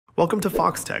Welcome to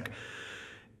Foxtecc.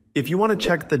 If you want to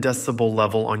check the decibel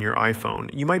level on your iPhone,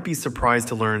 you might be surprised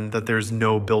to learn that there's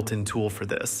no built-in tool for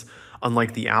this.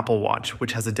 Unlike the Apple Watch,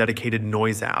 which has a dedicated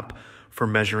noise app for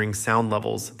measuring sound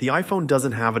levels, the iPhone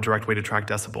doesn't have a direct way to track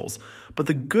decibels. But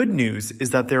the good news is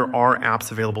that there are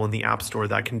apps available in the App Store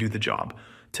that can do the job.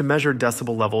 To measure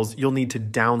decibel levels, you'll need to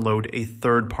download a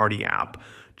third-party app.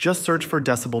 Just search for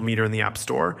Decibel Meter in the App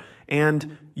Store,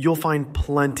 and you'll find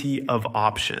plenty of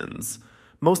options.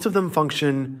 Most of them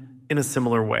function in a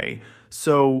similar way,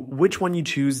 so which one you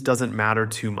choose doesn't matter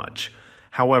too much.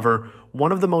 However,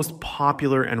 one of the most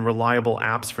popular and reliable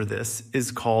apps for this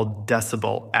is called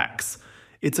Decibel.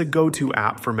 It's a go-to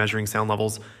app for measuring sound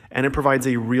levels, and it provides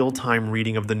a real-time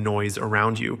reading of the noise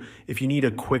around you. If you need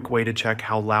a quick way to check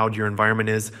how loud your environment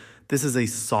is, this is a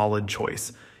solid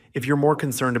choice. If you're more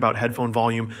concerned about headphone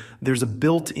volume, there's a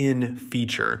built-in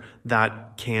feature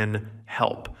that can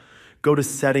help. Go to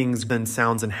Settings, then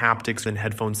Sounds and Haptics, and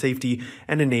Headphone Safety,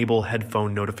 and enable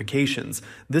headphone notifications.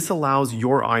 This allows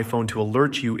your iPhone to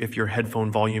alert you if your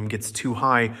headphone volume gets too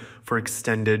high for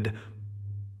extended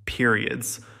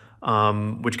periods,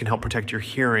 which can help protect your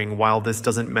hearing. While this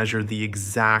doesn't measure the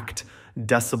exact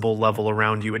decibel level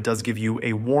around you, it does give you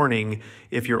a warning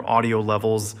if your audio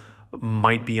levels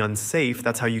might be unsafe.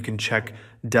 That's how you can check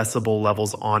decibel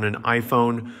levels on an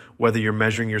iPhone, whether you're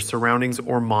measuring your surroundings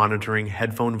or monitoring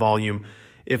headphone volume.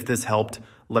 If this helped,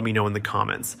 let me know in the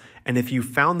comments. And if you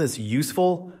found this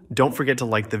useful, don't forget to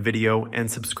like the video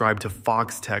and subscribe to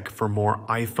Foxtecc for more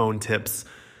iPhone tips.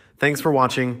 Thanks for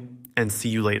watching, and see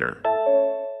you later.